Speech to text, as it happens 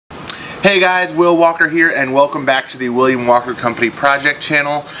Hey guys, Will Walker here, and welcome back to the William Walker Company project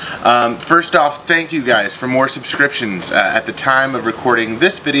channel. First off, thank you guys for more subscriptions. At the time of recording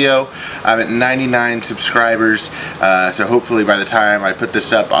this video, I'm at 99 subscribers, so hopefully by the time I put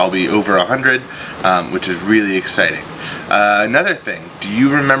this up, I'll be over 100, which is really exciting. Another thing, do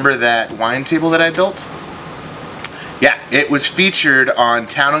you remember that wine table that I built? Yeah, it was featured on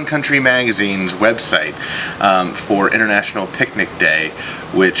Town & Country Magazine's website for International Picnic Day,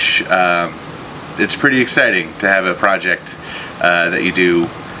 which it's pretty exciting to have a project that you do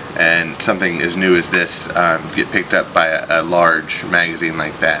and something as new as this get picked up by a large magazine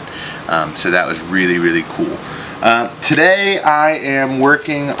like that. So that was really, really cool. Today I am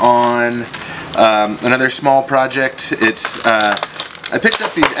working on another small project. It's I picked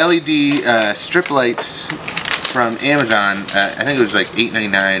up these LED strip lights from Amazon. I think it was like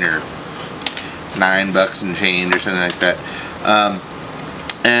 $8.99 or $9 and change or something like that.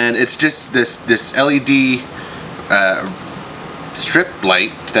 And it's just this LED strip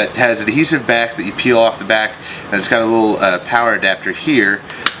light that has adhesive back that you peel off the back, and it's got a little power adapter here,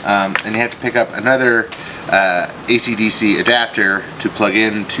 and you have to pick up another AC/DC adapter to plug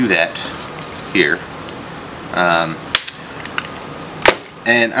into that here.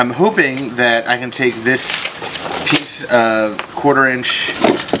 And I'm hoping that I can take this piece of 1/4-inch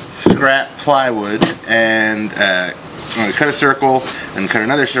scrap plywood and I'm going to cut a circle and cut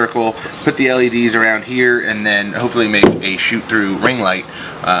another circle, put the LEDs around here, and then hopefully make a shoot-through ring light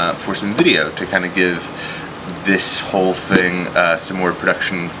for some video to kind of give this whole thing some more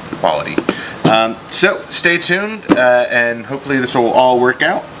production quality. So stay tuned, and hopefully this will all work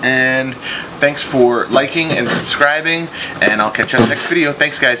out, and thanks for liking and subscribing, and I'll catch you on the next video.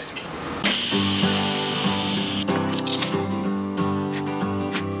 Thanks guys.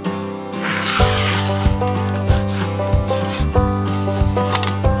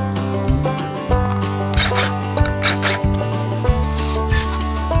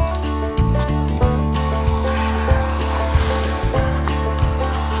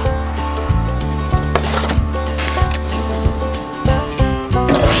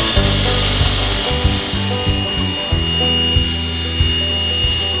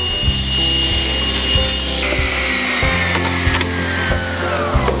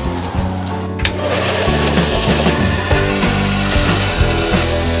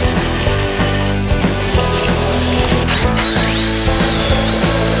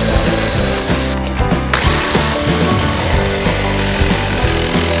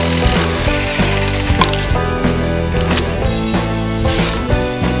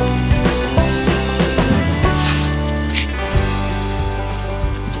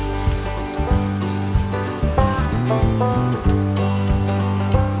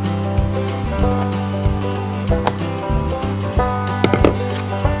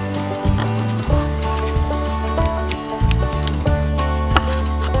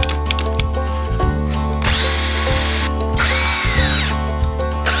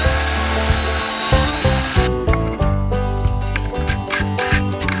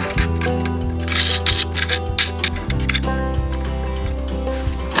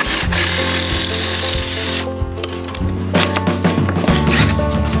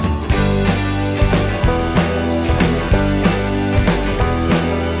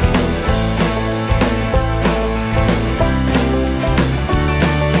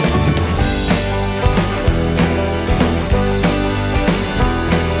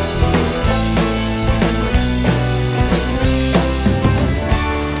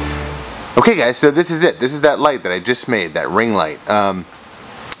 Okay guys, so this is it. This is that light that I just made, that ring light. I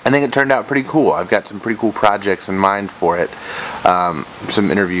think it turned out pretty cool. I've got some pretty cool projects in mind for it.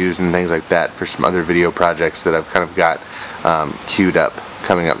 Some interviews and things like that for some other video projects that I've kind of got queued up,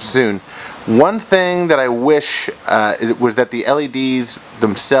 coming up soon. One thing that I wish was that the LEDs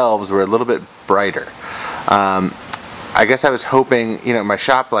themselves were a little bit brighter. I guess I was hoping, you know, my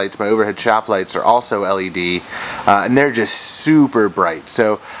shop lights, my overhead shop lights are also LED, and they're just super bright.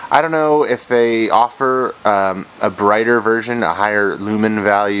 So I don't know if they offer a brighter version, a higher lumen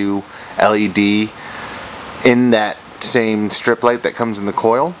value LED in that same strip light that comes in the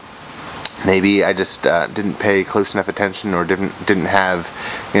coil. Maybe I just didn't pay close enough attention, or didn't have,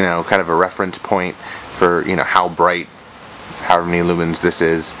 you know, kind of a reference point for, you know, how bright, however many lumens this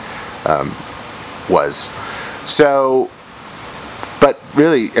is, was. So, but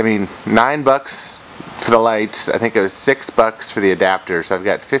really, I mean, $9 for the lights. I think it was $6 for the adapter. So I've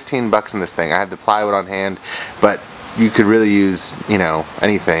got $15 in this thing. I have the plywood on hand, but you could really use, you know,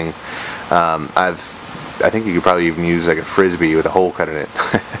 anything. I think you could probably even use like a frisbee with a hole cut in it.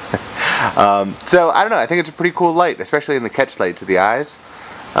 So I don't know, I think it's a pretty cool light, especially in the catch lights of the eyes.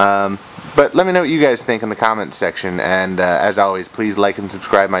 But let me know what you guys think in the comments section, and as always, please like and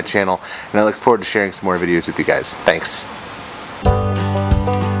subscribe my channel, and I look forward to sharing some more videos with you guys. Thanks.